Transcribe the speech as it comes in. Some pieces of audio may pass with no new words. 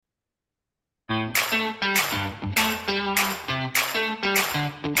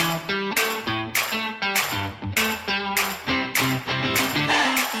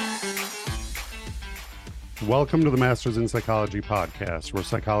Welcome to the Masters in Psychology podcast, where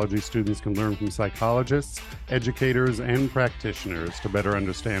psychology students can learn from psychologists, educators, and practitioners to better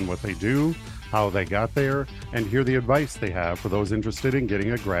understand what they do, how they got there, and hear the advice they have for those interested in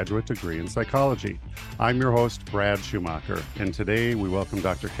getting a graduate degree in psychology. I'm your host, Brad Schumacher, and today we welcome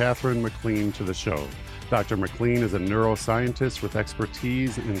Dr. Katherine MacLean to the show. Dr. MacLean is a neuroscientist with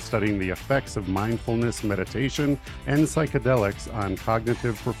expertise in studying the effects of mindfulness, meditation, and psychedelics on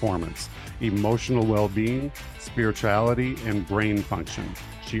cognitive performance, emotional well-being, spirituality, and brain function.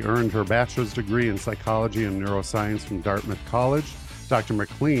 She earned her bachelor's degree in psychology and neuroscience from Dartmouth College. Dr.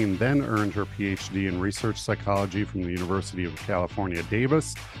 MacLean then earned her PhD in research psychology from the University of California,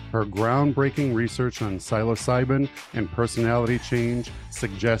 Davis. Her groundbreaking research on psilocybin and personality change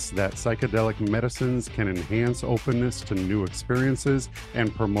suggests that psychedelic medicines can enhance openness to new experiences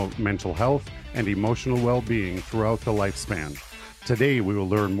and promote mental health and emotional well-being throughout the lifespan. Today, we will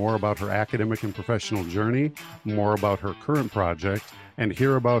learn more about her academic and professional journey, more about her current project, and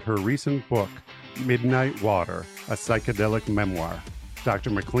hear about her recent book, Midnight Water, a Psychedelic Memoir.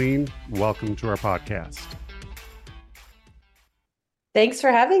 Dr. MacLean, welcome to our podcast. Thanks for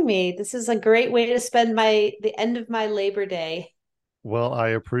having me. This is a great way to spend the end of my Labor Day. Well, I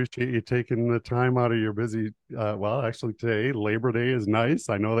appreciate you taking the time out of your busy, actually today, Labor Day is nice.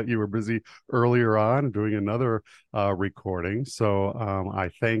 I know that you were busy earlier on doing another recording. So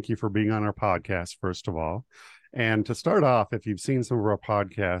I thank you for being on our podcast, first of all. And to start off, if you've seen some of our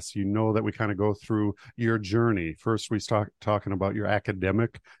podcasts, you know that we kind of go through your journey. First, we start talking about your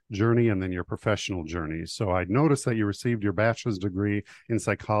academic journey and then your professional journey. So I noticed that you received your bachelor's degree in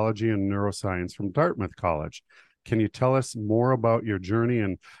psychology and neuroscience from Dartmouth College. Can you tell us more about your journey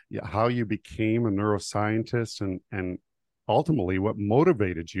and how you became a neuroscientist and ultimately what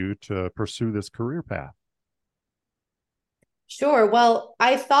motivated you to pursue this career path? Sure. Well,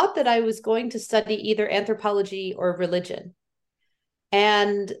 I thought that I was going to study either anthropology or religion.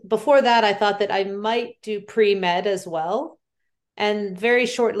 And before that, I thought that I might do pre-med as well. And very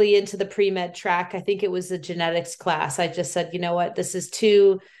shortly into the pre-med track, I think it was a genetics class, I just said, you know what, this is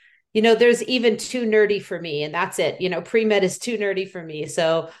too, there's even too nerdy for me. And that's it. Pre-med is too nerdy for me.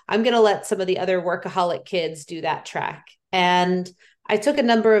 So I'm going to let some of the other workaholic kids do that track. And I took a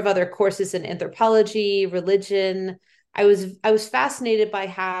number of other courses in anthropology, religion. I was fascinated by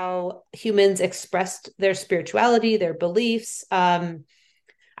how humans expressed their spirituality, their beliefs. I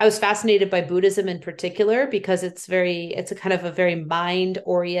was fascinated by Buddhism in particular because it's a kind of a very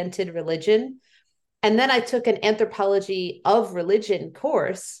mind-oriented religion. And then I took an anthropology of religion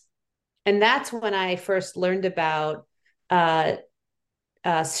course. And that's when I first learned about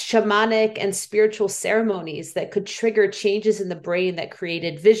shamanic and spiritual ceremonies that could trigger changes in the brain that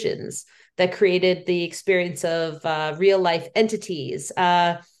created visions, that created the experience of real life entities.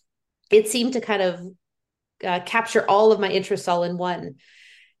 It seemed to kind of capture all of my interests all in one.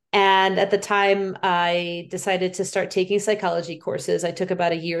 And at the time, I decided to start taking psychology courses. I took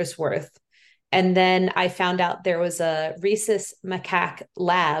about a year's worth. And then I found out there was a rhesus macaque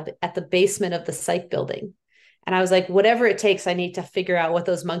lab at the basement of the psych building. And I was like, whatever it takes, I need to figure out what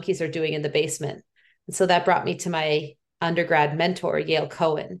those monkeys are doing in the basement. And so that brought me to my undergrad mentor, Yale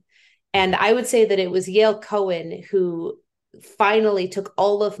Cohen. And I would say that it was Yale Cohen who finally took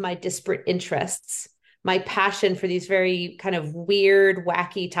all of my disparate interests, my passion for these very kind of weird,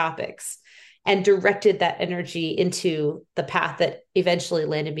 wacky topics, and directed that energy into the path that eventually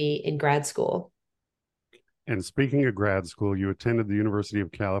landed me in grad school. And speaking of grad school, you attended the University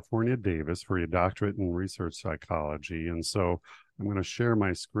of California, Davis for your doctorate in research psychology. And so I'm going to share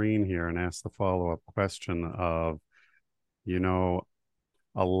my screen here and ask the follow-up question of,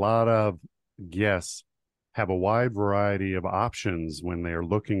 a lot of guests have a wide variety of options when they are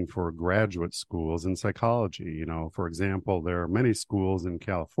looking for graduate schools in psychology. For example, there are many schools in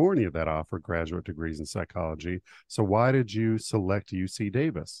California that offer graduate degrees in psychology. So why did you select UC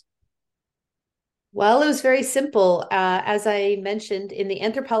Davis? Well, it was very simple. As I mentioned, in the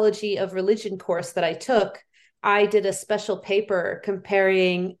anthropology of religion course that I took, I did a special paper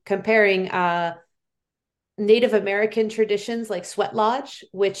comparing Native American traditions like sweat lodge,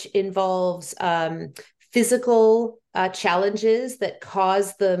 which involves physical challenges that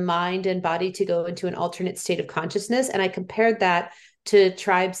cause the mind and body to go into an alternate state of consciousness. And I compared that to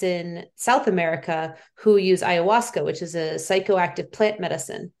tribes in South America who use ayahuasca, which is a psychoactive plant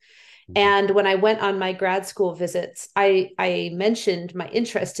medicine. And when I went on my grad school visits, I mentioned my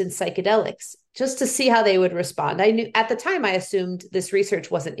interest in psychedelics just to see how they would respond. I knew at the time, I assumed this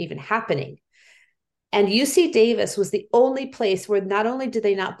research wasn't even happening. And UC Davis was the only place where not only did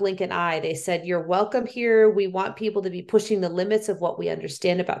they not blink an eye, they said, you're welcome here. We want people to be pushing the limits of what we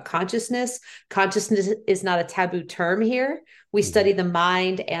understand about consciousness. Consciousness is not a taboo term here. We study the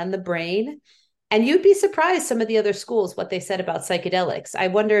mind and the brain. And you'd be surprised some of the other schools, what they said about psychedelics. I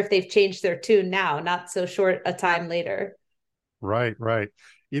wonder if they've changed their tune now, not so short a time later. Right, right.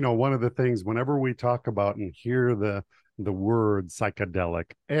 One of the things whenever we talk about and hear the word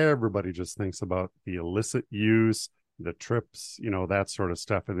psychedelic, everybody just thinks about the illicit use, the trips, that sort of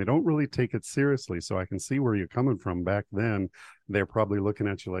stuff, and they don't really take it seriously. So I can see where you're coming from. Back then, they're probably looking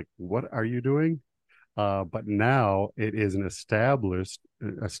at you like, "What are you doing?" But now it is an established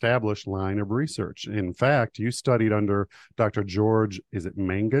line of research. In fact, you studied under Dr. George, is it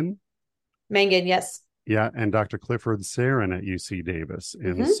Mangan? Mangan, yes. Yeah, and Dr. Clifford Sarin at UC Davis.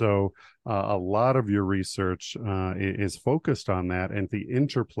 And so a lot of your research is focused on that and the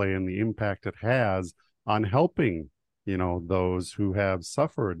interplay and the impact it has on helping, those who have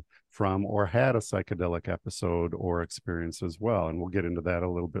suffered from or had a psychedelic episode or experience as well. And we'll get into that a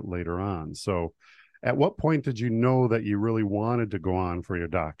little bit later on. So at what point did you know that you really wanted to go on for your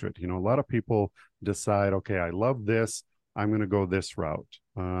doctorate? A lot of people decide, okay, I love this, I'm going to go this route.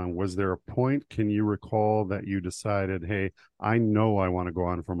 Was there a point, can you recall, that you decided, hey, I know I want to go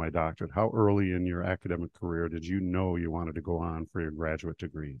on for my doctorate? How early in your academic career did you know you wanted to go on for your graduate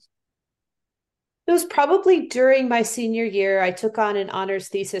degrees? It was probably during my senior year. I took on an honors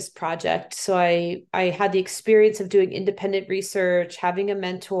thesis project. So I had the experience of doing independent research, having a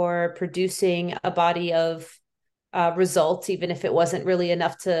mentor, producing a body of results, even if it wasn't really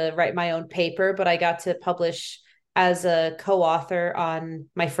enough to write my own paper, but I got to publish as a co-author on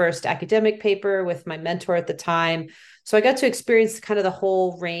my first academic paper with my mentor at the time. So I got to experience kind of the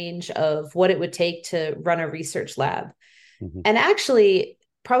whole range of what it would take to run a research lab. And actually,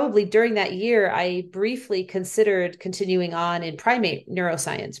 probably during that year, I briefly considered continuing on in primate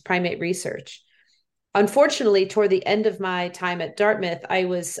neuroscience, primate research. Unfortunately, toward the end of my time at Dartmouth, I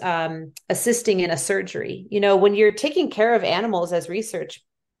was assisting in a surgery. When you're taking care of animals as research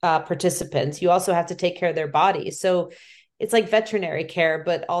participants, you also have to take care of their bodies. So it's like veterinary care,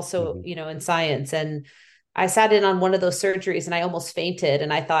 but also, in science. And I sat in on one of those surgeries and I almost fainted.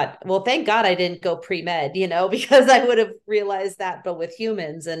 And I thought, well, thank God I didn't go pre-med, because I would have realized that, but with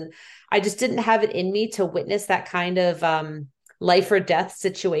humans. And I just didn't have it in me to witness that kind of life or death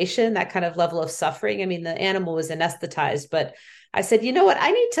situation, that kind of level of suffering. I mean, the animal was anesthetized, but I said, you know what,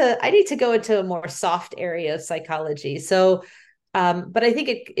 I need to go into a more soft area of psychology. So but I think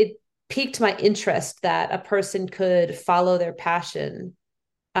it piqued my interest that a person could follow their passion.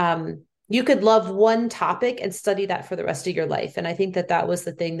 You could love one topic and study that for the rest of your life. And I think that was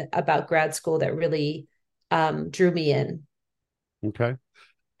the thing about grad school that really drew me in. Okay.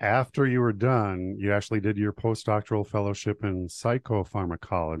 After you were done, you actually did your postdoctoral fellowship in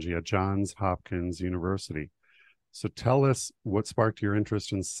psychopharmacology at Johns Hopkins University. So tell us what sparked your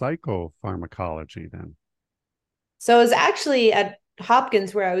interest in psychopharmacology then. So I was actually at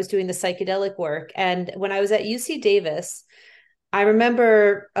Hopkins where I was doing the psychedelic work. And when I was at UC Davis, I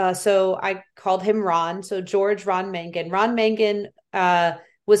remember, so I called him Ron. So George Ron Mangan. Ron Mangan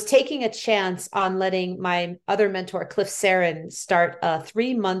was taking a chance on letting my other mentor, Cliff Sarin, start a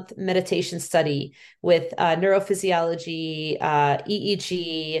 3-month meditation study with neurophysiology,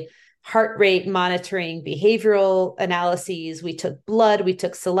 EEG, heart rate monitoring, behavioral analyses. We took blood, we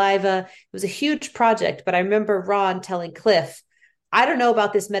took saliva. It was a huge project, but I remember Ron telling Cliff, I don't know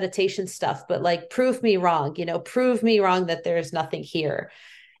about this meditation stuff, but prove me wrong, prove me wrong that there's nothing here.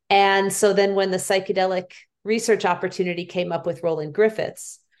 And so then when the psychedelic research opportunity came up with Roland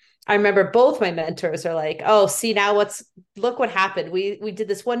Griffiths, I remember both my mentors are like, oh, see, now look what happened. We did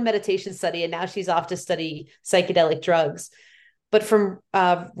this one meditation study and now she's off to study psychedelic drugs. But from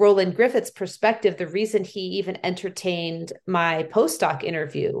Roland Griffith's perspective, the reason he even entertained my postdoc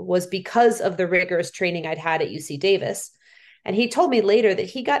interview was because of the rigorous training I'd had at UC Davis. And he told me later that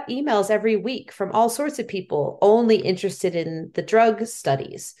he got emails every week from all sorts of people only interested in the drug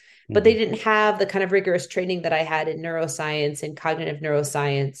studies, but they didn't have the kind of rigorous training that I had in neuroscience and cognitive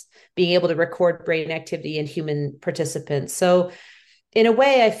neuroscience, being able to record brain activity in human participants. So in a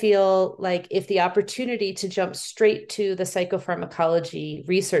way, I feel like if the opportunity to jump straight to the psychopharmacology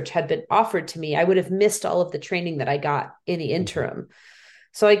research had been offered to me, I would have missed all of the training that I got in the interim.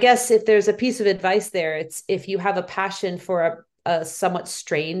 So I guess if there's a piece of advice there, it's if you have a passion for a somewhat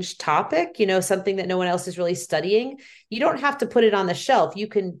strange topic, something that no one else is really studying, you don't have to put it on the shelf. You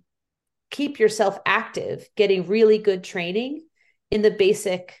can keep yourself active, getting really good training in the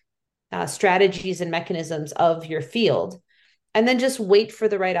basic strategies and mechanisms of your field, and then just wait for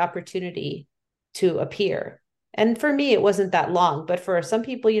the right opportunity. to appear. And for me, it wasn't that long, but for some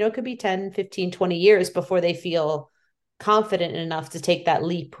people, it could be 10, 15, 20 years before they feel confident enough to take that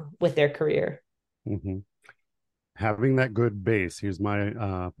leap with their career. Mm-hmm. Having that good base, here's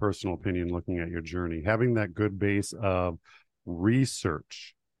my personal opinion looking at your journey, having that good base of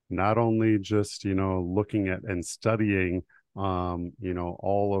research, not only just, looking at and studying,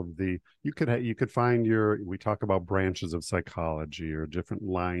 all of the, you could find we talk about branches of psychology or different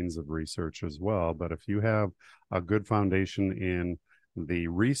lines of research as well. But if you have a good foundation in the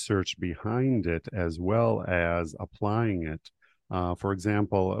research behind it, as well as applying it, for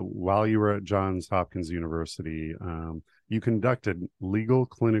example, while you were at Johns Hopkins University, you conducted legal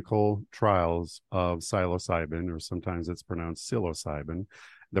clinical trials of psilocybin, or sometimes it's pronounced psilocybin,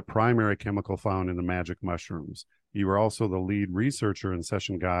 the primary chemical found in the magic mushrooms. You were also the lead researcher and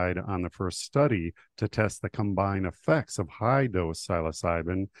session guide on the first study to test the combined effects of high-dose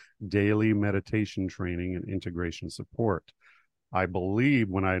psilocybin, daily meditation training, and integration support. I believe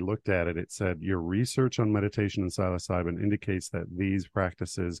when I looked at it, it said your research on meditation and psilocybin indicates that these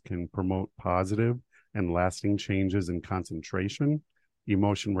practices can promote positive and lasting changes in concentration,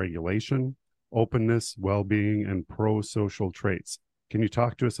 emotion regulation, openness, well-being, and pro-social traits. Can you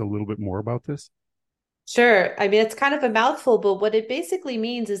talk to us a little bit more about this? Sure. I mean, it's kind of a mouthful, but what it basically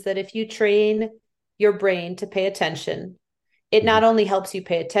means is that if you train your brain to pay attention, it not only helps you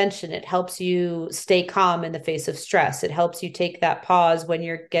pay attention, it helps you stay calm in the face of stress. It helps you take that pause when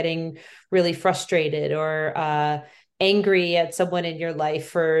you're getting really frustrated or angry at someone in your life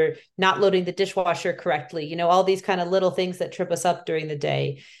for not loading the dishwasher correctly, all these kind of little things that trip us up during the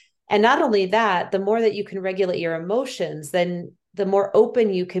day. And not only that, the more that you can regulate your emotions, then the more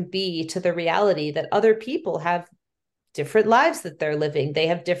open you can be to the reality that other people have different lives that they're living. They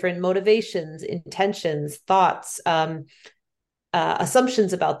have different motivations, intentions, thoughts,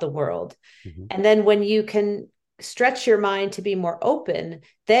 assumptions about the world. Mm-hmm. And then when you can stretch your mind to be more open,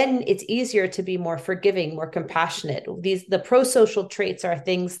 then it's easier to be more forgiving, more compassionate. The pro-social traits are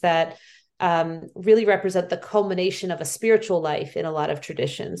things that really represent the culmination of a spiritual life in a lot of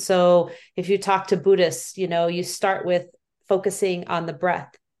traditions. So if you talk to Buddhists, you start with focusing on the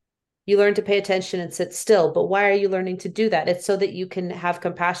breath. You learn to pay attention and sit still. But why are you learning to do that? It's so that you can have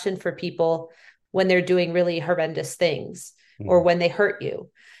compassion for people when they're doing really horrendous things or when they hurt you.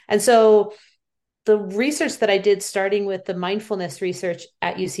 And so the research that I did, starting with the mindfulness research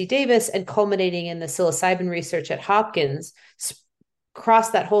at UC Davis and culminating in the psilocybin research at Hopkins,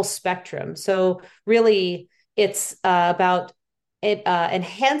 crossed that whole spectrum. So really, it's about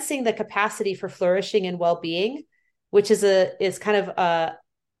enhancing the capacity for flourishing and well-being, which is kind of a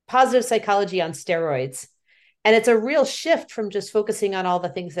positive psychology on steroids. And it's a real shift from just focusing on all the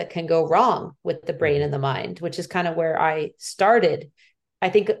things that can go wrong with the brain and the mind, which is kind of where I started. I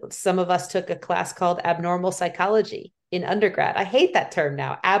think some of us took a class called abnormal psychology in undergrad. I hate that term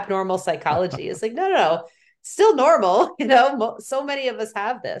now. Abnormal psychology. It's like, no, still normal. So many of us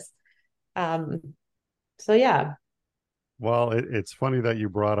have this. So yeah. Well, it's funny that you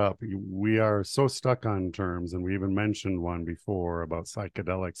brought up, we are so stuck on terms, and we even mentioned one before about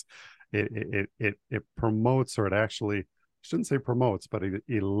psychedelics. It promotes, or it actually, I shouldn't say promotes, but it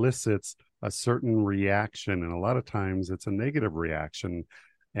elicits a certain reaction. And a lot of times it's a negative reaction.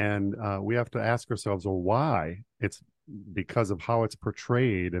 And we have to ask ourselves, well, why? It's because of how it's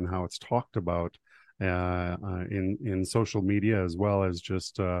portrayed and how it's talked about in social media, as well as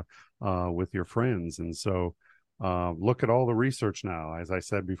just with your friends. And so look at all the research now. As I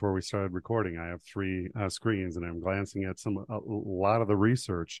said before we started recording, I have three screens, and I'm glancing at a lot of the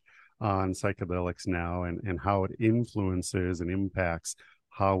research on psychedelics now, and how it influences and impacts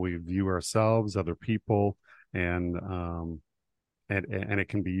how we view ourselves, other people, and it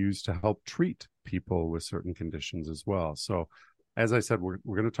can be used to help treat people with certain conditions as well. So, as I said, we're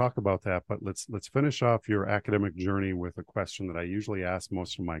going to talk about that, but let's finish off your academic journey with a question that I usually ask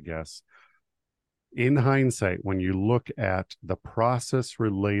most of my guests. In hindsight, when you look at the process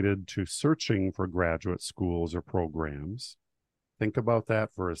related to searching for graduate schools or programs, think about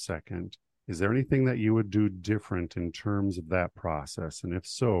that for a second. Is there anything that you would do different in terms of that process? And if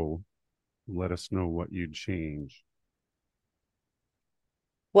so, let us know what you'd change.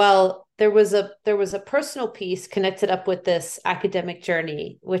 Well, there was a personal piece connected up with this academic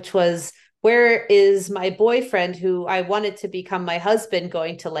journey, which was, where is my boyfriend who I wanted to become my husband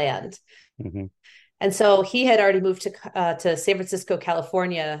going to land? Mm-hmm. And so he had already moved to San Francisco,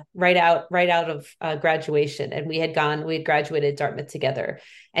 California, right out of graduation, and we had graduated Dartmouth together.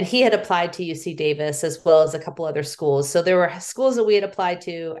 And he had applied to UC Davis as well as a couple other schools. So there were schools that we had applied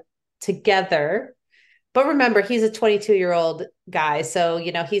to together, But remember, he's a 22-year-old guy. So,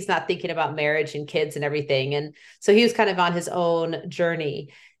 he's not thinking about marriage and kids and everything. And so he was kind of on his own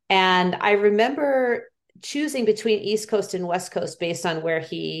journey. And I remember choosing between East Coast and West Coast based on where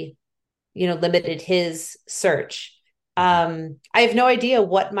he, limited his search. Mhm. I have no idea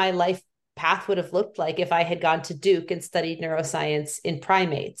what my life path would have looked like if I had gone to Duke and studied neuroscience in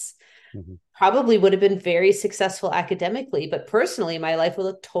primates. Mhm. Probably would have been very successful academically, but personally, my life would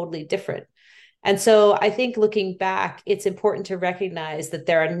look totally different. And so I think looking back, it's important to recognize that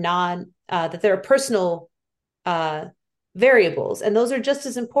there are personal uh, variables, and those are just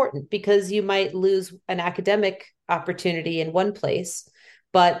as important because you might lose an academic opportunity in one place,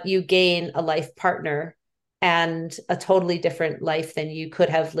 but you gain a life partner and a totally different life than you could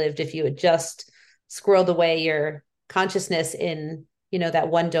have lived if you had just squirreled away your consciousness in, that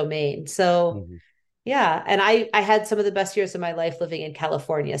one domain. So Mhm. yeah, and I had some of the best years of my life living in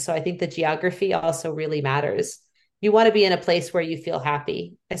California. So I think the geography also really matters. You want to be in a place where you feel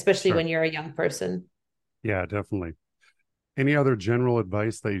happy, especially Sure. when you're a young person. Yeah, definitely. Any other general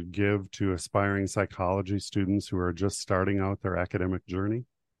advice that you give to aspiring psychology students who are just starting out their academic journey?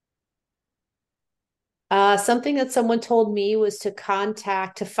 Something that someone told me was to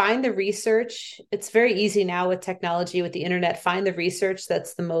find the research. It's very easy now with technology, with the internet, find the research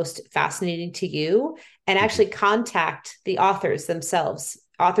that's the most fascinating to you and Mhm. actually contact the authors themselves.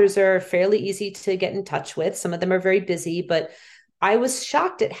 Authors are fairly easy to get in touch with. Some of them are very busy, but I was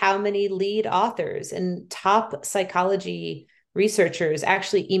shocked at how many lead authors and top psychology researchers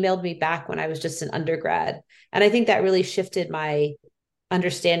actually emailed me back when I was just an undergrad. And I think that really shifted my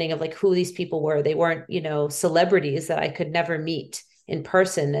understanding of like who these people were. They weren't, celebrities that I could never meet in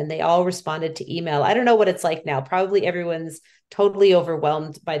person, and they all responded to email. I don't know what it's like now. Probably everyone's totally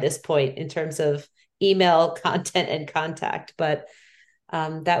overwhelmed by this point in terms of email content and contact, but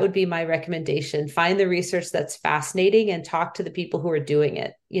that would be my recommendation. Find the research that's fascinating and talk to the people who are doing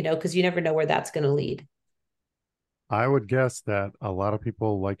it, because you never know where that's going to lead. I would guess that a lot of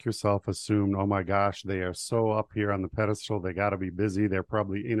people like yourself assumed, oh my gosh, they are so up here on the pedestal. They got to be busy. They're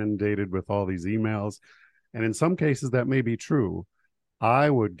probably inundated with all these emails. And in some cases, that may be true. I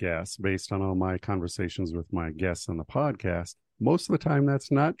would guess, based on all my conversations with my guests on the podcast, most of the time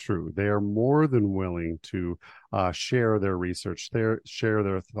that's not true. They are more than willing to share their research, share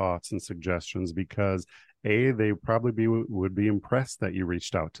their thoughts and suggestions because they probably would be impressed that you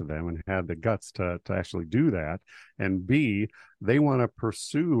reached out to them and had the guts to actually do that, and B, they want to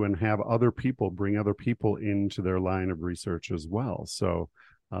pursue and have other people bring other people into their line of research as well. So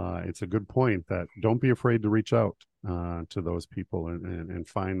it's a good point that don't be afraid to reach out to those people and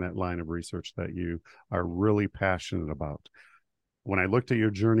find that line of research that you are really passionate about. When I looked at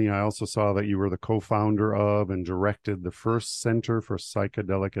your journey, I also saw that you were the co-founder of and directed the first Center for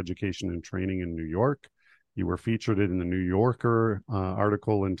Psychedelic Education and Training in New York. You were featured in the New Yorker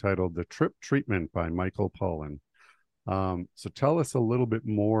article entitled "The Trip Treatment" by Michael Pollan. So tell us a little bit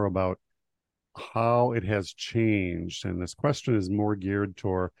more about how it has changed. And this question is more geared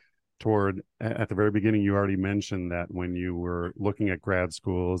toward at the very beginning, you already mentioned that when you were looking at grad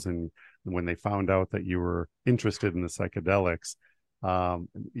schools and when they found out that you were interested in the psychedelics,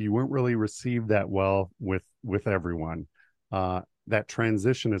 you weren't really received that well with everyone. That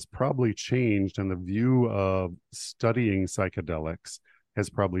transition has probably changed, and the view of studying psychedelics has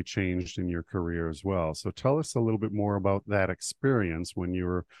probably changed in your career as well. So tell us a little bit more about that experience when you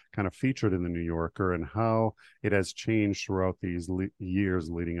were kind of featured in the New Yorker and how it has changed throughout these years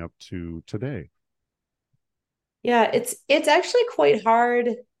leading up to today. Yeah, it's actually quite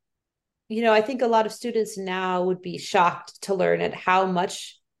hard. I think a lot of students now would be shocked to learn at how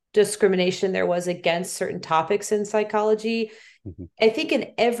much discrimination there was against certain topics in psychology. Mhm. I think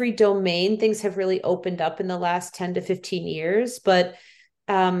in every domain, things have really opened up in the last 10 to 15 years. But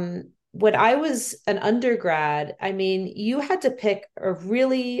when I was an undergrad, I mean, you had to pick a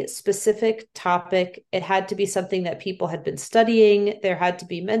really specific topic. It had to be something that people had been studying, there had to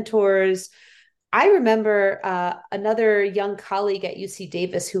be mentors. I remember another young colleague at UC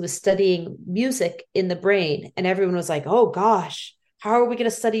Davis who was studying music in the brain, and everyone was like, oh gosh, how are we going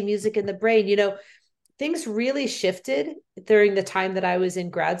to study music in the brain? Things really shifted during the time that I was in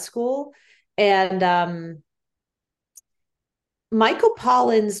grad school. And Michael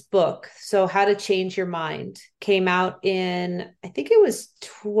Pollan's book, So How to Change Your Mind, came out in, I think it was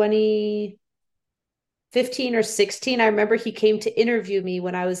 2015 or 16. I remember he came to interview me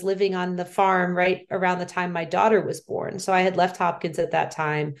when I was living on the farm right around the time my daughter was born. So I had left Hopkins at that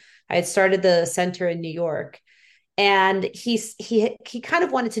time. I had started the center in New York. And he kind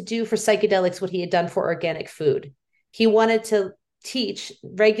of wanted to do for psychedelics what he had done for organic food. He wanted to teach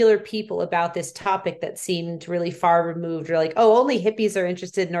regular people about this topic that seemed really far removed. Or like, oh, only hippies are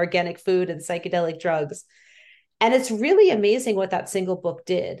interested in organic food and psychedelic drugs. And it's really amazing what that single book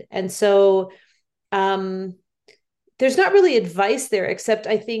did. And so there's not really advice there, except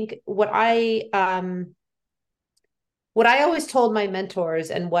I think what I always told my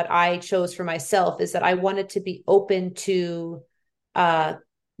mentors and what I chose for myself is that I wanted to be open to uh,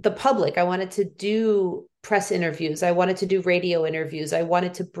 the public. I wanted to do press interviews. I wanted to do radio interviews. I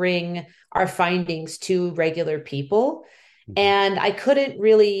wanted to bring our findings to regular people. Mhm. And I couldn't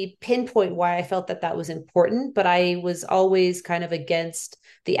really pinpoint why I felt that that was important, but I was always kind of against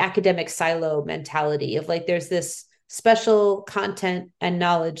the academic silo mentality of like, there's this special content and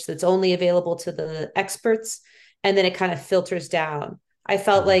knowledge that's only available to the experts, and then it kind of filters down. I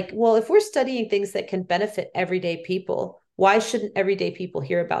felt Mhm. like, well, if we're studying things that can benefit everyday people, why shouldn't everyday people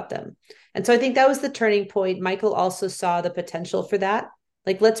hear about them? And so I think that was the turning point. Michael also saw the potential for that.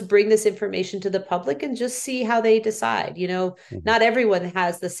 Like, let's bring this information to the public and just see how they decide. You know, Mhm. not everyone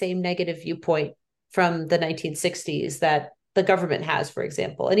has the same negative viewpoint from the 1960s that the government has, for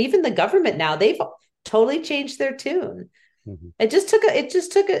example. And even the government now, they've totally changed their tune. Mhm. It just took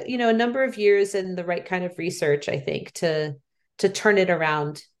a a number of years and the right kind of research, I think, to turn it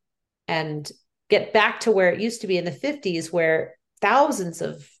around and get back to where it used to be in the 50s, where thousands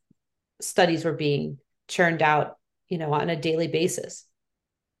of studies were being churned out, on a daily basis.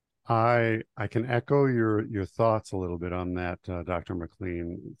 I can echo your thoughts a little bit on that, Dr.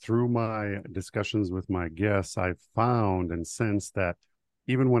 MacLean. Through my discussions with my guests, I've found and sensed that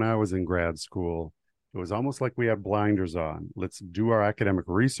even when I was in grad school, it was almost like we had blinders on. Let's do our academic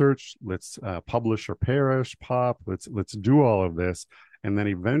research. Let's publish or perish, pop. Let's do all of this, and then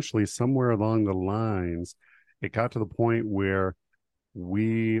eventually, somewhere along the lines, it got to the point where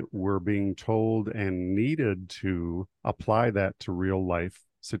we were being told and needed to apply that to real life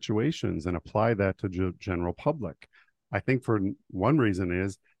situations and apply that to general public. I think for one reason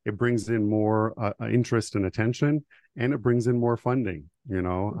is it brings in more interest and attention, and it brings in more funding,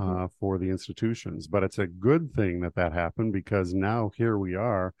 Mhm. for the institutions. But it's a good thing that that happened, because now here we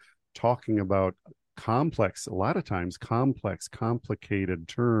are talking about complex, a lot of times complex, complicated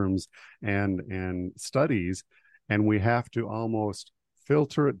terms and studies, and we have to almost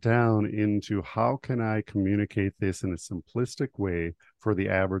filter it down into how can I communicate this in a simplistic way for the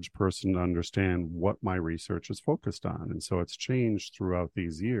average person to understand what my research is focused on. And so it's changed throughout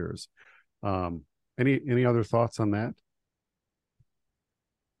these years. Um, any other thoughts on that?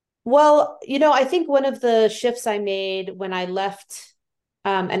 Well, I think one of the shifts I made when I left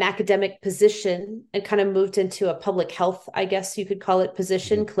an academic position and kind of moved into a public health, I guess you could call it, Mhm.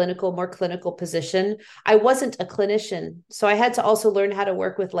 position, more clinical position. I wasn't a clinician. So I had to also learn how to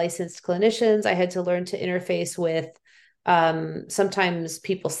work with licensed clinicians. I had to learn to interface with sometimes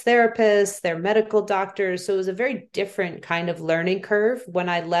people's therapists, their medical doctors. So it was a very different kind of learning curve when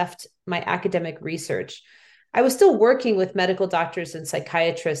I left my academic research. I was still working with medical doctors and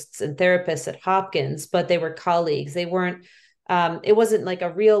psychiatrists and therapists at Hopkins, but they were colleagues. It wasn't like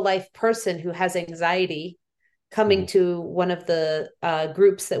a real life person who has anxiety coming Mhm. to one of the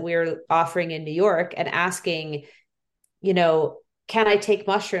groups that we were offering in New York and asking, you know, can I take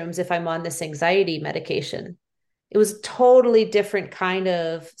mushrooms if I'm on this anxiety medication? It was a totally different kind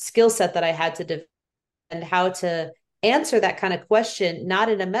of skill set that I had to develop, and how to answer that kind of question, not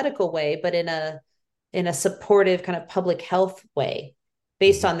in a medical way, but in a supportive kind of public health way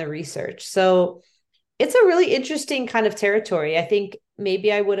based Mhm. on the research. So it's a really interesting kind of territory. I think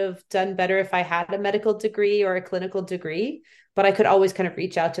maybe I would have done better if I had a medical degree or a clinical degree, but I could always kind of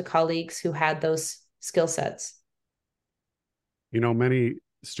reach out to colleagues who had those skill sets. Many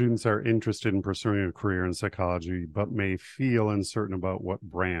students are interested in pursuing a career in psychology, but may feel uncertain about what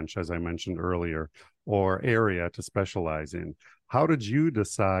branch, as I mentioned earlier, or area to specialize in. How did you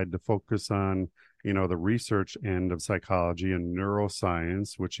decide to focus on, the research end of psychology and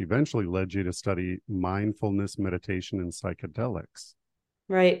neuroscience, which eventually led you to study mindfulness, meditation, and psychedelics?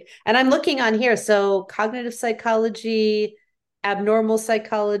 Right. And I'm looking on here. So cognitive psychology, abnormal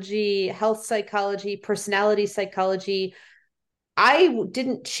psychology, health psychology, personality psychology. I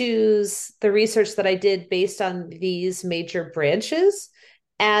didn't choose the research that I did based on these major branches.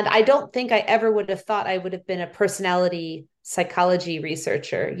 And I don't think I ever would have thought I would have been a personality psychology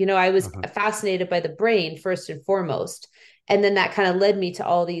researcher. I was Uh-huh. fascinated by the brain first and foremost. And then that kind of led me to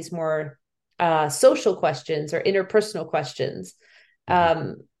all these more social questions or interpersonal questions. Mhm.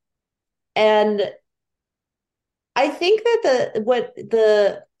 Um, and I think that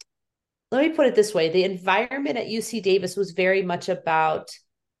let me put it this way, the environment at UC Davis was very much about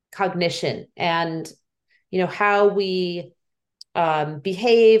cognition and how we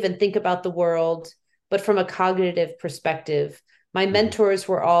behave and think about the world, but from a cognitive perspective. My Mm-hmm. mentors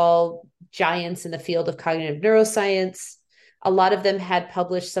were all giants in the field of cognitive neuroscience. A lot of them had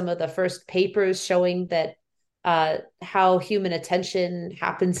published some of the first papers showing that how human attention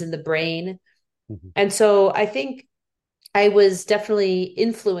happens in the brain. Mm-hmm. And so I think I was definitely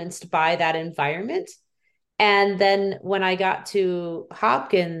influenced by that environment. And then when I got to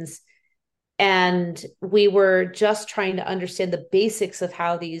Hopkins, and we were just trying to understand the basics of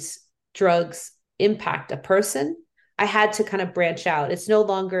how these drugs impact a person, I had to kind of branch out. It's no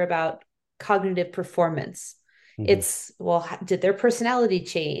longer about cognitive performance. Mm-hmm. It's, well, did their personality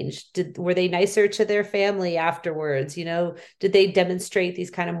change? Were they nicer to their family afterwards? Did they demonstrate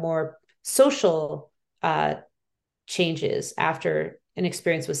these kind of more social uh, changes after an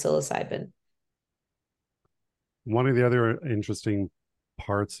experience with psilocybin? One of the other interesting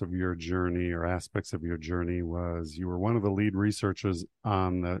parts of your journey or aspects of your journey was you were one of the lead researchers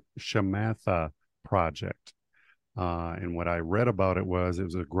on the Shamatha Project. And what I read about it was a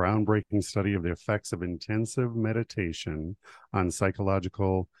groundbreaking study of the effects of intensive meditation on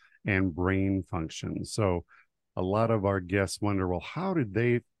psychological and brain function. So a lot of our guests wonder, well, how did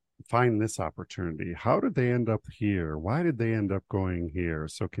they find this opportunity? How did they end up here? Why did they end up going here?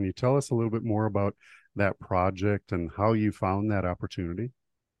 So can you tell us a little bit more about that project and how you found that opportunity?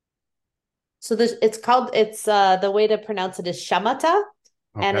 So it's the way to pronounce it is shamatha,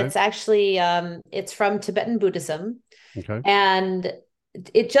 and Okay. it's actually it's from Tibetan Buddhism. Okay. And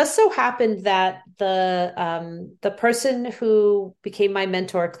it just so happened that the person who became my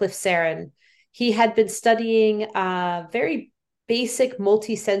mentor, Cliff Sarin, he had been studying very basic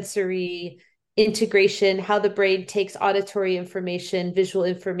multisensory integration, how the brain takes auditory information, visual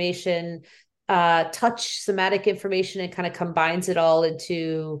information, touch, somatic information, and kind of combines it all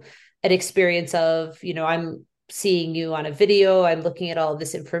into an experience of, I'm seeing you on a video, I'm looking at all of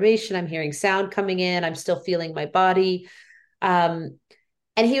this information, I'm hearing sound coming in, I'm still feeling my body. Um,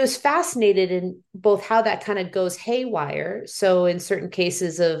 and he was fascinated in both how that kind of goes haywire. So, in certain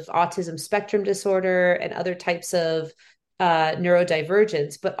cases of autism spectrum disorder and other types of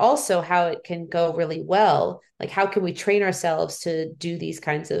neurodivergence, but also how it can go really well. Like, how can we train ourselves to do these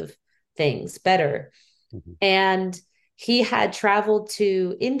kinds of things better? Mm-hmm. And he had traveled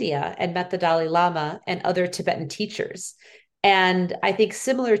to India and met the Dalai Lama and other Tibetan teachers. And I think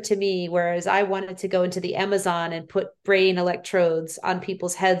similar to me, whereas I wanted to go into the Amazon and put brain electrodes on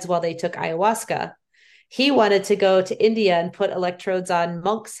people's heads while they took ayahuasca, he wanted to go to India and put electrodes on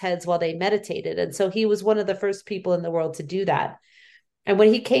monks' heads while they meditated. And so he was one of the first people in the world to do that. And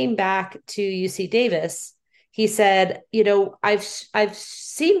when he came back to UC Davis, he said, I've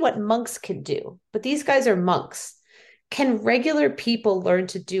seen what monks can do, but these guys are monks. Can regular people learn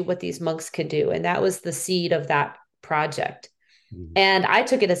to do what these monks can do? And that was the seed of that project. Mm-hmm. And I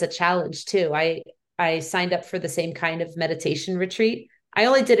took it as a challenge too. I signed up for the same kind of meditation retreat. I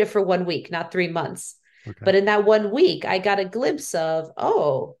only did it for 1 week, not 3 months. Okay. But in that 1 week, I got a glimpse of,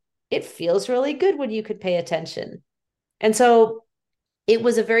 oh, it feels really good when you could pay attention. And so it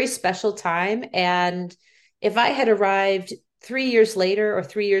was a very special time. And if I had arrived 3 years later or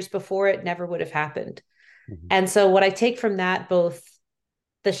 3 years before, it never would have happened. Mm-hmm. And so what I take from that, both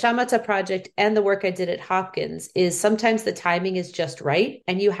the Shamatha project and the work I did at Hopkins, is sometimes the timing is just right.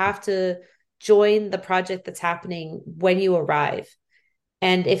 And you have to join the project that's happening when you arrive.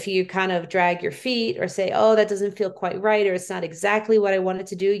 And if you kind of drag your feet or say, oh, that doesn't feel quite right, or it's not exactly what I wanted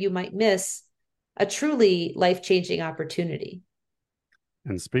to do, you might miss a truly life-changing opportunity.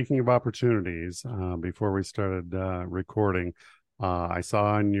 And speaking of opportunities, before we started recording, I saw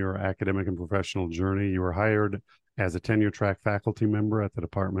on your academic and professional journey, you were hired as a tenure track faculty member at the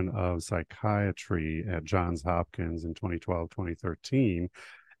Department of Psychiatry at Johns Hopkins in 2012, 2013.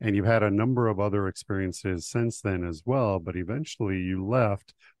 And you've had a number of other experiences since then as well, but eventually you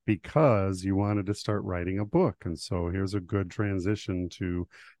left because you wanted to start writing a book. And so here's a good transition to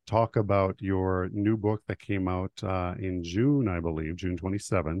talk about your new book that came out in June, I believe, June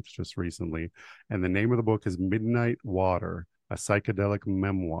 27th, just recently. And the name of the book is Midnight Water, a Psychedelic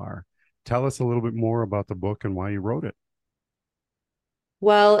Memoir. Tell us a little bit more about the book and why you wrote it.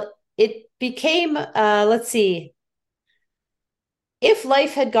 Well, it became, let's see, if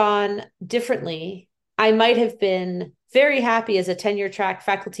life had gone differently, I might have been very happy as a tenure track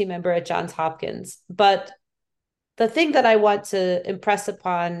faculty member at Johns Hopkins. But the thing that I want to impress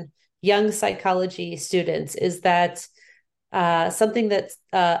upon young psychology students is that something that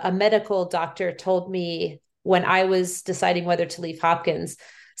a medical doctor told me when I was deciding whether to leave Hopkins.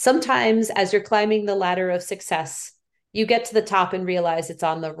 Sometimes, as you're climbing the ladder of success, you get to the top and realize it's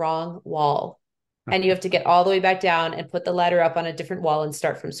on the wrong wall. and you have to get all the way back down and put the ladder up on a different wall and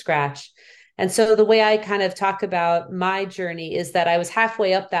start from scratch. And so the way I kind of talk about my journey is that I was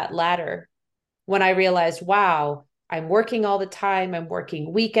halfway up that ladder when I realized, wow, I'm working all the time. I'm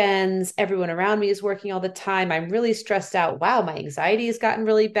working weekends. Everyone around me is working all the time. I'm really stressed out. Wow, my anxiety has gotten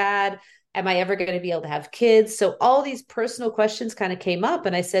really bad. Am I ever going to be able to have kids? So all these personal questions kind of came up.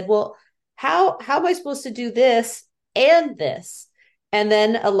 And I said, well, how am I supposed to do this and this? And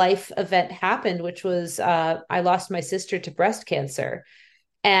then a life event happened, which was I lost my sister to breast cancer.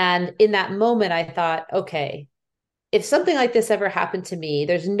 And in that moment, I thought, okay, if something like this ever happened to me,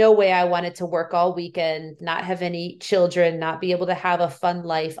 there's no way I wanted to work all weekend, not have any children, not be able to have a fun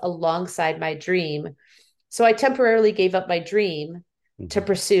life alongside my dream. So I temporarily gave up my dream to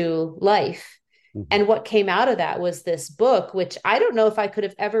pursue life. And what came out of that was this book, which I don't know if I could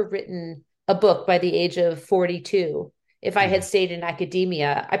have ever written a book by the age of 42. If I had stayed in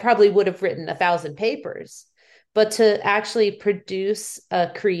academia, I probably would have written 1,000 papers. But to actually produce a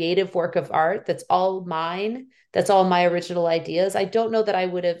creative work of art that's all mine, that's all my original ideas, I don't know that I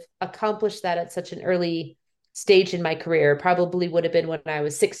would have accomplished that at such an early stage in my career. Probably would have been when I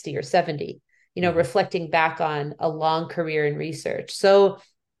was 60 or 70, reflecting back on a long career in research. So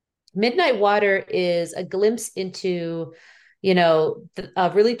Midnight Water is a glimpse into,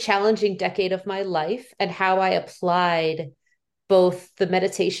 a really challenging decade of my life and how I applied both the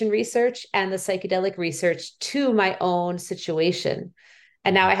meditation research and the psychedelic research to my own situation.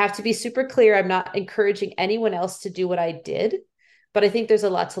 And now I have to be super clear. I'm not encouraging anyone else to do what I did, but I think there's a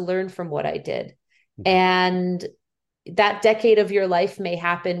lot to learn from what I did. And that decade of your life may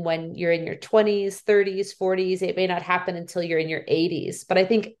happen when you're in your 20s, 30s, 40s. It may not happen until you're in your 80s. But I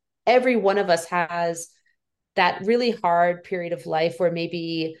think every one of us has that really hard period of life where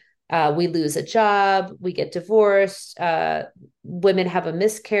maybe we lose a job, we get divorced, women have a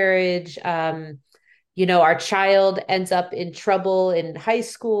miscarriage, our child ends up in trouble in high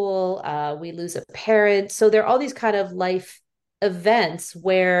school, we lose a parent. So there are all these kind of life events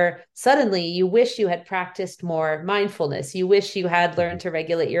where suddenly you wish you had practiced more mindfulness. You wish you had learned to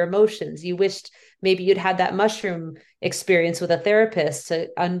regulate your emotions. You wished maybe you'd had that mushroom experience with a therapist to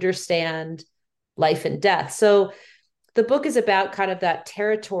understand life and death. So the book is about kind of that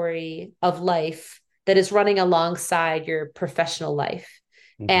territory of life that is running alongside your professional life.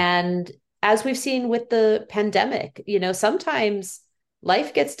 And as we've seen with the pandemic, sometimes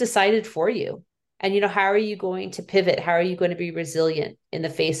life gets decided for you. And, how are you going to pivot? How are you going to be resilient in the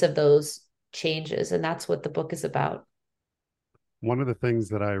face of those changes? And that's what the book is about. One of the things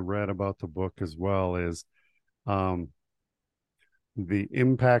that I read about the book as well is the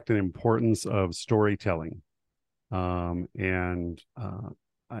impact and importance of storytelling. As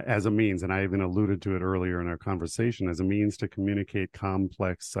a means, and I even alluded to it earlier in our conversation, as a means to communicate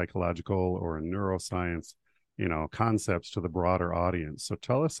complex psychological or neuroscience, concepts to the broader audience. So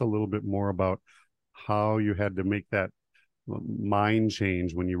tell us a little bit more about how you had to make that mind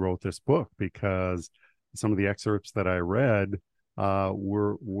change when you wrote this book, because some of the excerpts that I read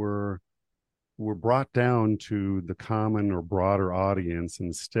were brought down to the common or broader audience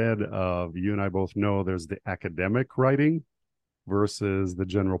instead of, you and I both know there's the academic writing versus the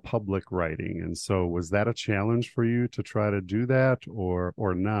general public writing. And so was that a challenge for you to try to do that or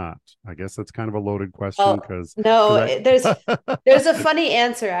not? I guess that's kind of a loaded question because there's a funny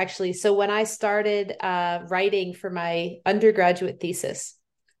answer actually. So when I started writing for my undergraduate thesis,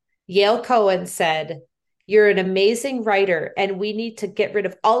 Yale Cohen said, "You're an amazing writer, and we need to get rid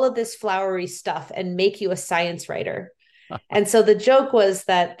of all of this flowery stuff and make you a science writer." And so the joke was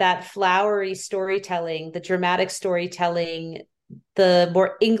that flowery storytelling, the dramatic storytelling, the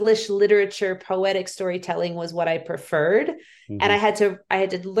more English literature, poetic storytelling was what I preferred. And I had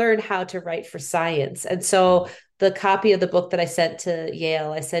to learn how to write for science. And so the copy of the book that I sent to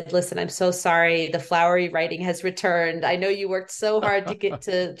Yale, I said, "Listen, I'm so sorry. The flowery writing has returned. I know you worked so hard to get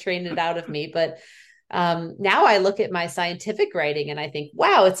to train it out of me, but now I look at my scientific writing and I think,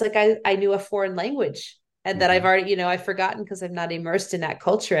 wow, it's like I knew a foreign language and that I've already, I've forgotten because I'm not immersed in that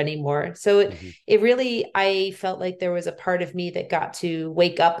culture anymore." So it really, I felt like there was a part of me that got to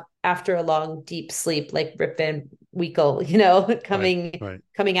wake up after a long, deep sleep, like Rip Van Winkle,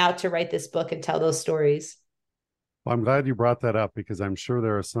 coming out to write this book and tell those stories. Well, I'm glad you brought that up because I'm sure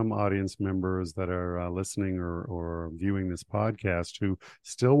there are some audience members that are listening or viewing this podcast who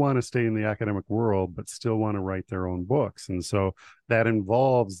still want to stay in the academic world, but still want to write their own books. And so that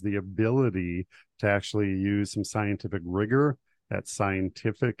involves the ability to actually use some scientific rigor, that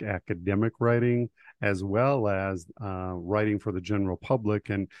scientific academic writing, as well as writing for the general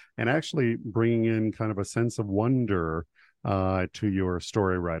public and actually bringing in kind of a sense of wonder to your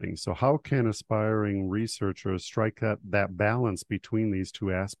story writing. So how can aspiring researchers strike that balance between these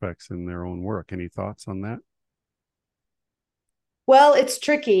two aspects in their own work? Any thoughts on that? Well, it's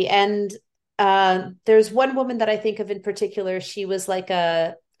tricky. And there's one woman that I think of in particular. She was like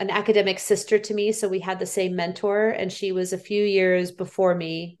an academic sister to me. So we had the same mentor, and she was a few years before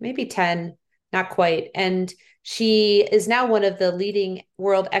me, maybe 10, not quite. And she is now one of the leading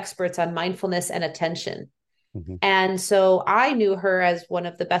world experts on mindfulness and attention. Mm-hmm. And so I knew her as one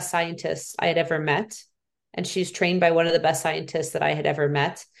of the best scientists I had ever met. And she's trained by one of the best scientists that I had ever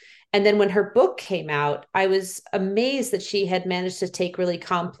met. And then when her book came out, I was amazed that she had managed to take really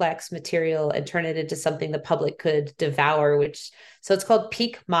complex material and turn it into something the public could devour, so it's called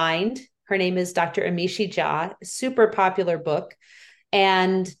Peak Mind. Her name is Dr. Amishi Jha, super popular book.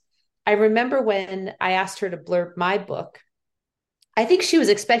 And I remember when I asked her to blurb my book, I think she was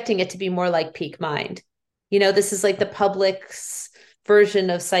expecting it to be more like Peak Mind. This is like the public's version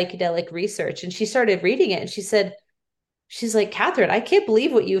of psychedelic research. And she started reading it and she's like, Katherine, I can't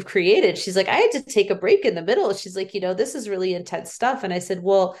believe what you've created. She's like, I had to take a break in the middle. She's like, this is really intense stuff. And I said,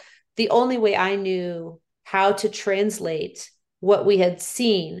 well, the only way I knew how to translate what we had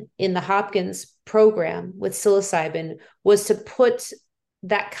seen in the Hopkins program with psilocybin was to put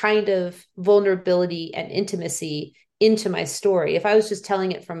that kind of vulnerability and intimacy into my story. If I was just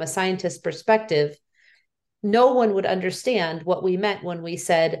telling it from a scientist perspective, no one would understand what we meant when we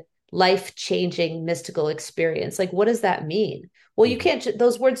said life-changing mystical experience. Like, what does that mean? Well, you can't,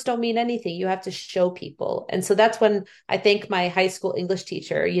 those words don't mean anything. You have to show people. And so that's when I thank my high school English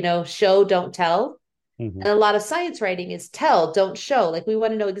teacher, show, don't tell. Mm-hmm. And a lot of science writing is tell, don't show. Like, we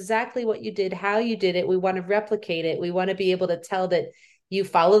want to know exactly what you did, how you did it. We want to replicate it. We want to be able to tell that you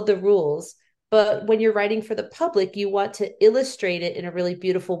followed the rules. But when you're writing for the public, you want to illustrate it in a really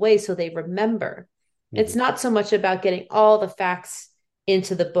beautiful way so they remember. It's not so much about getting all the facts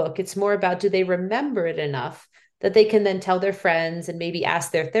into the book. It's more about, do they remember it enough that they can then tell their friends and maybe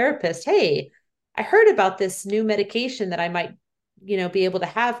ask their therapist, hey, I heard about this new medication that I might, be able to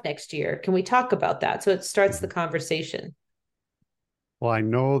have next year. Can we talk about that? So it starts Mm-hmm. the conversation. Well, I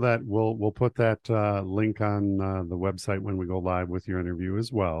know that we'll put that link on the website when we go live with your interview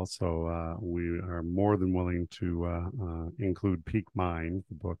as well. So we are more than willing to include Peak Mind,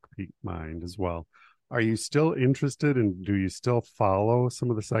 the book Peak Mind, as well. Are you still interested, and do you still follow some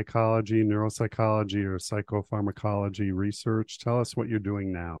of the psychology, neuropsychology, or psychopharmacology research? Tell us what you're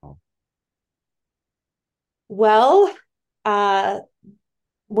doing now. Well, uh,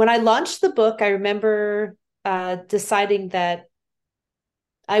 when I launched the book, I remember deciding that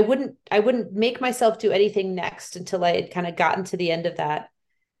I wouldn't make myself do anything next until I had kind of gotten to the end of that.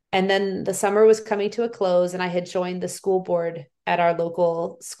 And then the summer was coming to a close, and I had joined the school board at our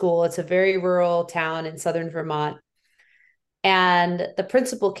local school. It's a very rural town in southern Vermont. And the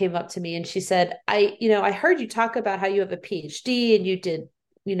principal came up to me and she said, I heard you talk about how you have a PhD and you did,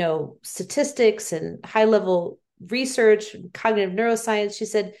 statistics and high level research, cognitive neuroscience. She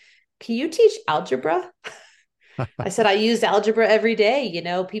said, can you teach algebra? I said, I used algebra every day.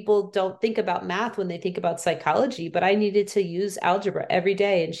 People don't think about math when they think about psychology, but I needed to use algebra every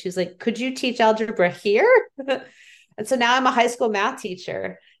day. And she was like, could you teach algebra here? And so now I'm a high school math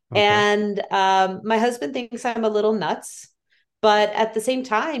teacher. Okay. And my husband thinks I'm a little nuts. But at the same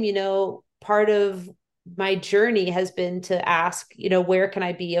time, part of my journey has been to ask, where can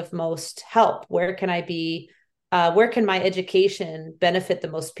I be of most help? Where can my education benefit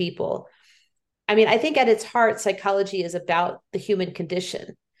the most people? I mean, I think at its heart, psychology is about the human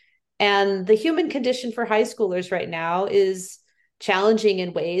condition. And the human condition for high schoolers right now is challenging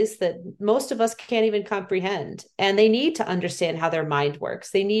in ways that most of us can't even comprehend. And they need to understand how their mind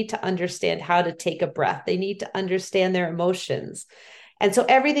works. They need to understand how to take a breath. They need to understand their emotions. And so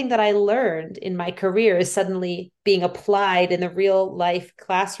everything that I learned in my career is suddenly being applied in the real life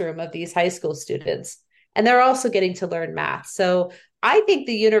classroom of these high school students. And they're also getting to learn math. So I think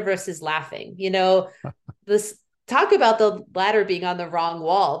the universe is laughing. This talk about the ladder being on the wrong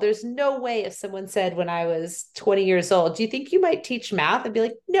wall. There's no way, if someone said when I was 20 years old, do you think you might teach math? I'd be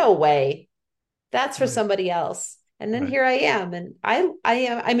like, no way. That's for Right. somebody else. And then Right. here I am, and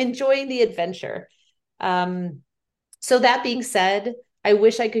I'm enjoying the adventure. So that being said, I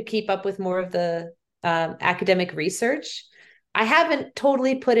wish I could keep up with more of the academic research. I haven't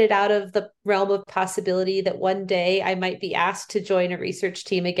totally put it out of the realm of possibility that one day I might be asked to join a research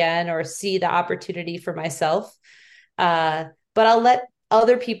team again or see the opportunity for myself. But I'll let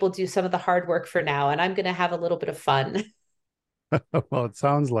other people do some of the hard work for now, and I'm going to have a little bit of fun. Well, it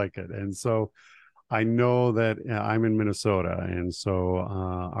sounds like it. And so I know that I'm in Minnesota, and so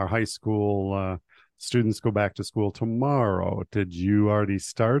our high school students go back to school tomorrow. Did you already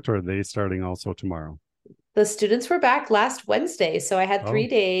start, or are they starting also tomorrow? The students were back last Wednesday, so I had Oh, 3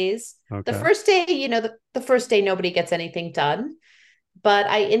 days. The okay. first day, the first day nobody gets anything done. But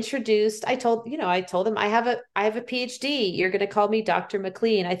I told them I have a PhD. You're going to call me Dr.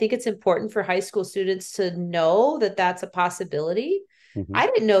 MacLean. I think it's important for high school students to know that that's a possibility. Hmm. I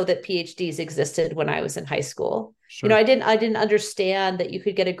didn't know that PhDs existed when I was in high school. Sure. I didn't understand that you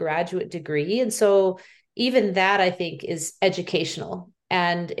could get a graduate degree. And so even that I think is educational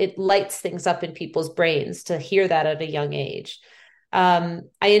and it lights things up in people's brains to hear that at a young age. I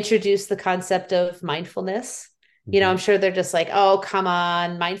introduced the concept of mindfulness. Hmm. I'm sure they're just like, oh, come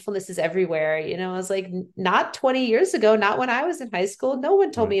on, mindfulness is everywhere. I was like, not 20 years ago, not when I was in high school. No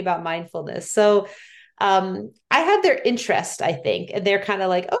one told Right. me about mindfulness. So I had their interest, I think, and they're kind of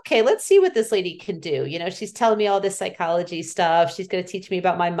like, okay, let's see what this lady can do. She's telling me all this psychology stuff. She's going to teach me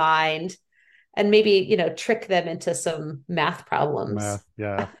about my mind and maybe, trick them into some math problems. Math.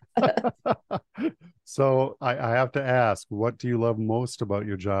 Yeah. So I have to ask, what do you love most about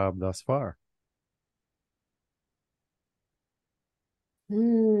your job thus far?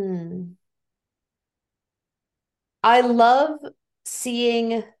 Hmm. I love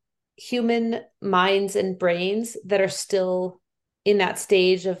seeing human minds and brains that are still in that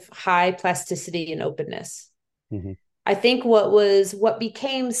stage of high plasticity and openness. Hmm. I think what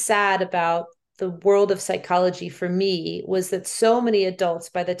became sad about the world of psychology for me was that so many adults,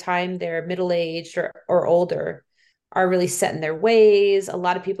 by the time they're middle aged or older, are really set in their ways. A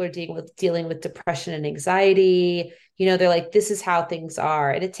lot of people are dealing with depression and anxiety. They're like, this is how things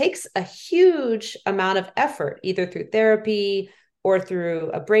are. And it takes a huge amount of effort, either through therapy or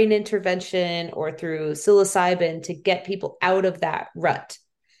through a brain intervention or through psilocybin to get people out of that rut.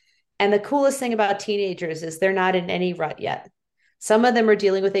 And the coolest thing about teenagers is they're not in any rut yet. Some of them are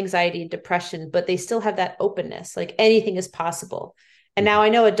dealing with anxiety and depression, but they still have that openness, like anything is possible. And now I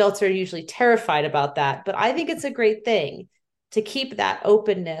know adults are usually terrified about that, but I think it's a great thing to keep that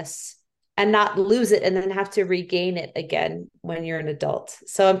openness and not lose it and then have to regain it again when you're an adult.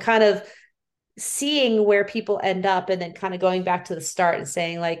 So I'm kind of seeing where people end up and then kind of going back to the start and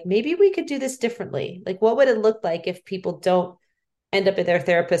saying, like, maybe we could do this differently. Like, what would it look like if people don't end up in their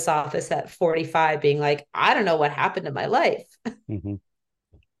therapist's office at 45 being like, I don't know what happened to my life. Hmm.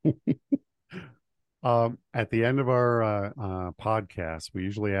 At the end of our podcast, we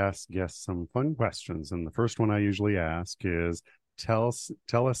usually ask guests some fun questions, and the first one I usually ask is, tell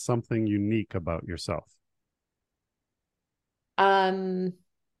us something unique about yourself. Um,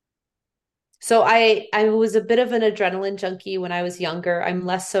 so I was a bit of an adrenaline junkie when I was younger. I'm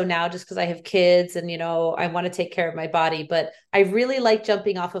less so now just because I have kids and I want to take care of my body, but I really like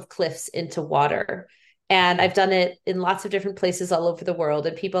jumping off of cliffs into water. And I've done it in lots of different places all over the world.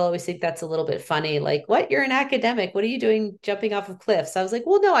 And people always think that's a little bit funny. Like, what? You're an academic. What are you doing jumping off of cliffs? I was like,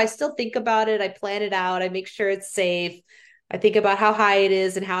 well, no, I still think about it. I plan it out. I make sure it's safe. I think about how high it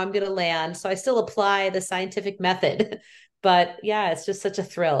is and how I'm going to land. So I still apply the scientific method. But yeah, it's just such a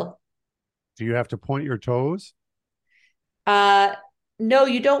thrill. Do you have to point your toes? Uh, no,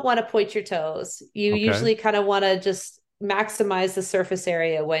 you don't want to point your toes. You Okay. usually kind of want to just maximize the surface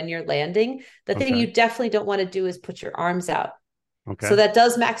area when you're landing. The thing Okay. you definitely don't want to do is put your arms out. So Okay. that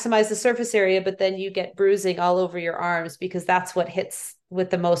does maximize the surface area, but then you get bruising all over your arms because that's what hits with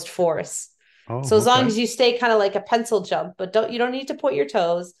the most force. Oh, So as long okay. as you stay kind of like a pencil jump, but you don't need to point your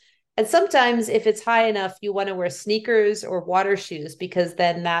toes. And sometimes if it's high enough, you want to wear sneakers or water shoes because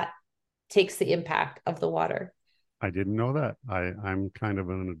then that takes the impact of the water. I didn't know that. I'm kind of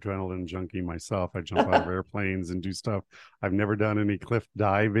an adrenaline junkie myself. I jump out of airplanes and do stuff. I've never done any cliff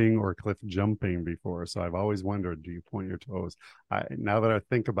diving or cliff jumping before, so I've always wondered, do you point your toes? Now that I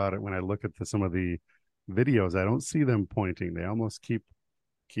think about it, when I look at some of the videos, I don't see them pointing. They almost keep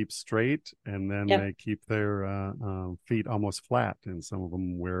straight, and then Yep. they keep their feet almost flat, and some of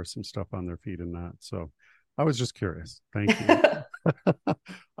them wear some stuff on their feet and not. So I was just curious. Thank you.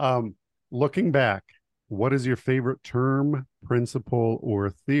 um, Looking back, what is your favorite term, principle, or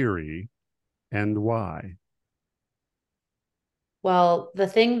theory, and why? Well, the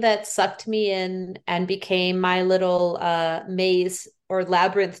thing that sucked me in and became my little maze or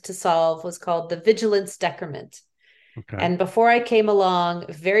labyrinth to solve was called the vigilance decrement. Okay. And before I came along,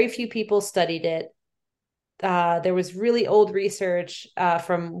 very few people studied it. There was really old research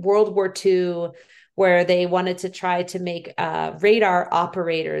from World War II where they wanted to try to make radar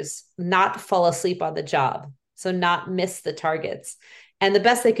operators not fall asleep on the job, so not miss the targets. And the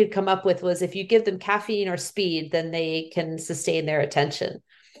best they could come up with was if you give them caffeine or speed, then they can sustain their attention.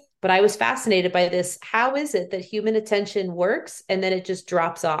 But I was fascinated by this. How is it that human attention works and then it just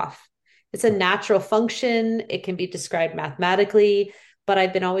drops off? It's a natural function. It can be described mathematically, but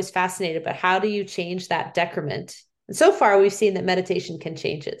I've been always fascinated by how do you change that decrement? And so far, we've seen that meditation can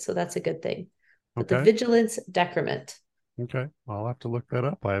change it. So that's a good thing. But the Okay. vigilance decrement. Okay. I'll have to look that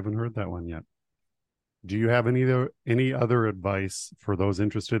up. I haven't heard that one yet. Do you have any other advice for those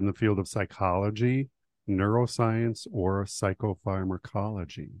interested in the field of psychology, neuroscience, or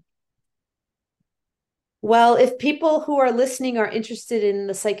psychopharmacology? Well, if people who are listening are interested in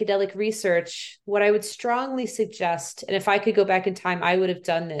the psychedelic research, what I would strongly suggest, and if I could go back in time, I would have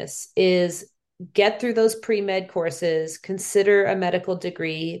done this, is get through those pre-med courses, consider a medical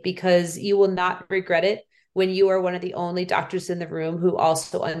degree, because you will not regret it when you are one of the only doctors in the room who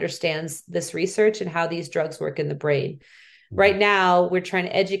also understands this research and how these drugs work in the brain. Right now, we're trying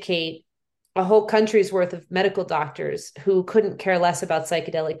to educate a whole country's worth of medical doctors who couldn't care less about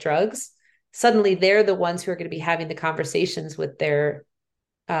psychedelic drugs. Suddenly they're the ones who are going to be having the conversations with their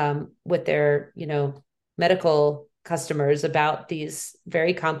medical customers about these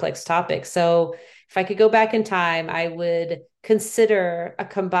very complex topics. So if I could go back in time, I would consider a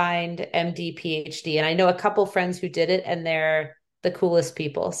combined MD PhD. And I know a couple friends who did it, and they're the coolest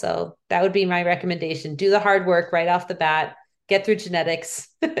people. So that would be my recommendation. Do the hard work right off the bat, get through genetics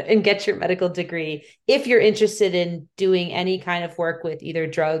and get your medical degree if you're interested in doing any kind of work with either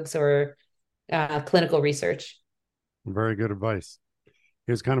drugs or clinical research. Very good advice.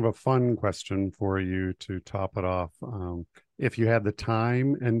 Here's kind of a fun question for you to top it off. If you had the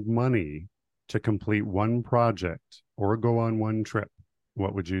time and money to complete one project or go on one trip,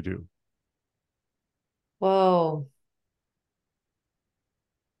 what would you do? Whoa.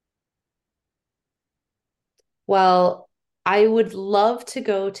 Well, I would love to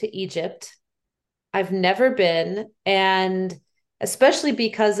go to Egypt. I've never been, and especially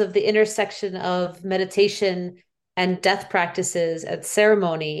because of the intersection of meditation and death practices and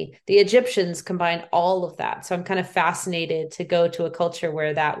ceremony, the Egyptians combined all of that. So I'm kind of fascinated to go to a culture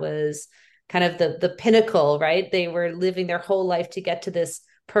where that was kind of the pinnacle, right? They were living their whole life to get to this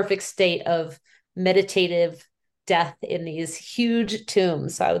perfect state of meditative death in these huge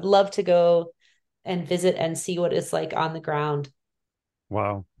tombs. So I would love to go and visit and see what it's like on the ground.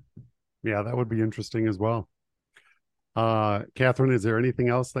 Wow. Yeah, that would be interesting as well. Katherine, is there anything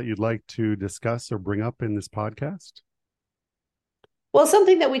else that you'd like to discuss or bring up in this podcast? Well,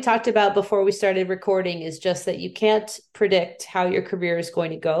 something that we talked about before we started recording is just that you can't predict how your career is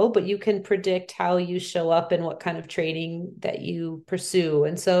going to go, but you can predict how you show up and what kind of training that you pursue.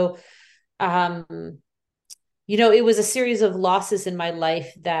 And so, um, it was a series of losses in my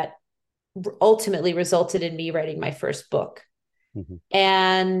life that ultimately resulted in me writing my first book. Mm-hmm.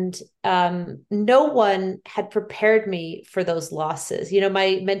 And no one had prepared me for those losses.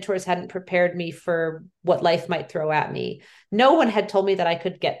 My mentors hadn't prepared me for what life might throw at me. No one had told me that I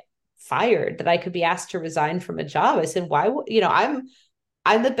could get fired, that I could be asked to resign from a job. I said, why?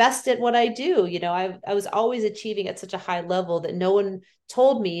 I'm the best at what I do. I was always achieving at such a high level that no one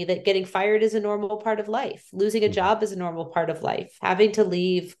told me that getting fired is a normal part of life. Losing a job is a normal part of life. Having to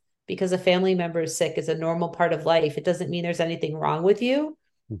leave because a family member is sick is a normal part of life. It doesn't mean there's anything wrong with you.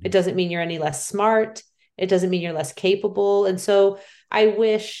 Mm-hmm. It doesn't mean you're any less smart. It doesn't mean you're less capable. And so I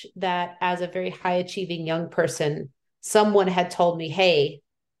wish that as a very high achieving young person, someone had told me, hey,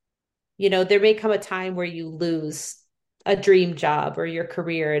 there may come a time where you lose a dream job or your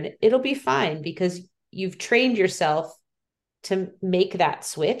career, and it'll be fine because you've trained yourself to make that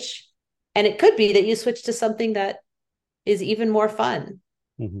switch. And it could be that you switch to something that is even more fun.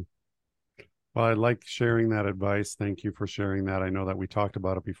 Mm-hmm. Well, I like sharing that advice. Thank you for sharing that. I know that we talked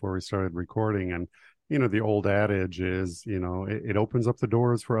about it before we started recording, and the old adage is, it opens up the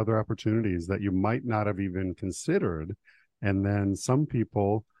doors for other opportunities that you might not have even considered. And then some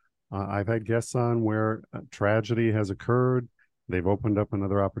people, I've had guests on where tragedy has occurred. They've opened up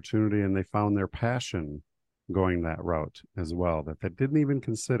another opportunity and they found their passion going that route as well, that they didn't even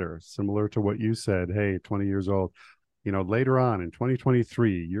consider, similar to what you said. Hey, 20 years old, later on in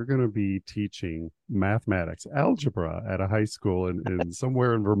 2023, you're going to be teaching mathematics, algebra at a high school in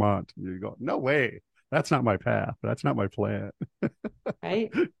somewhere in Vermont. You go, no way. That's not my path. That's not my plan.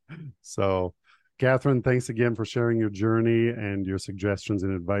 Right. So, Katherine, thanks again for sharing your journey and your suggestions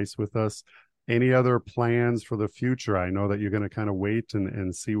and advice with us. Any other plans for the future? I know that you're going to kind of wait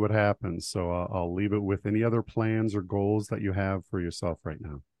and see what happens. So I'll leave it with any other plans or goals that you have for yourself right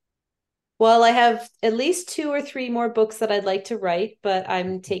now. Well, I have at least 2 or 3 more books that I'd like to write, but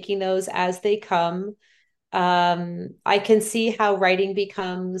I'm taking those as they come. I can see how writing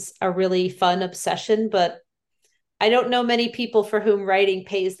becomes a really fun obsession, but I don't know many people for whom writing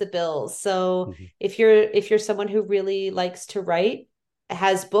pays the bills. So if you're someone who really likes to write,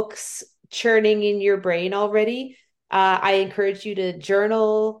 has books churning in your brain already, I encourage you to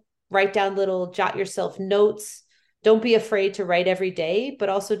journal, write down jot yourself notes. Don't be afraid to write every day, but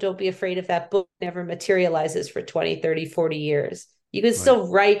also don't be afraid if that book never materializes for 20, 30, 40 years. You can still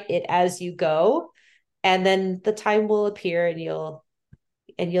write it as you go, and then the time will appear and you'll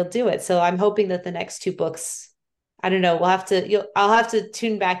do it. So I'm hoping that the next two books, I don't know, I'll have to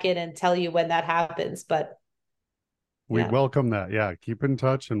tune back in and tell you when that happens, but we welcome that. Yeah, keep in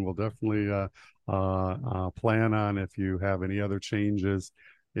touch, and we'll definitely plan on if you have any other changes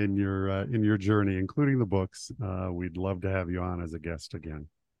in your journey, including the books. We'd love to have you on as a guest again.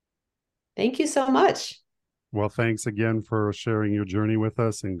 Thank you so much. Well, thanks again for sharing your journey with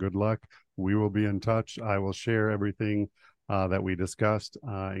us, and good luck. We will be in touch. I will share everything that we discussed,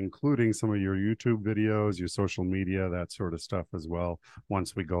 including some of your YouTube videos, your social media, that sort of stuff as well,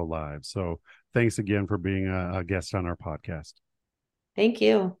 once we go live. So thanks again for being a guest on our podcast. Thank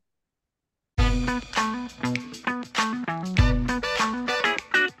you.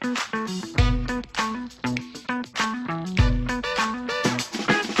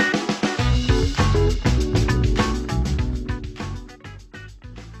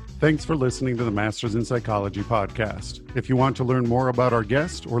 Thanks for listening to the Masters in Psychology podcast. If you want to learn more about our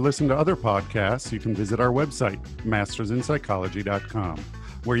guest or listen to other podcasts, you can visit our website, mastersinpsychology.com,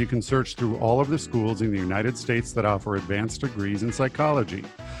 where you can search through all of the schools in the United States that offer advanced degrees in psychology.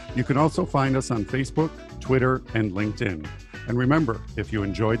 You can also find us on Facebook, Twitter, and LinkedIn. And remember, if you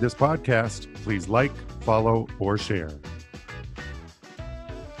enjoyed this podcast, please like, follow, or share.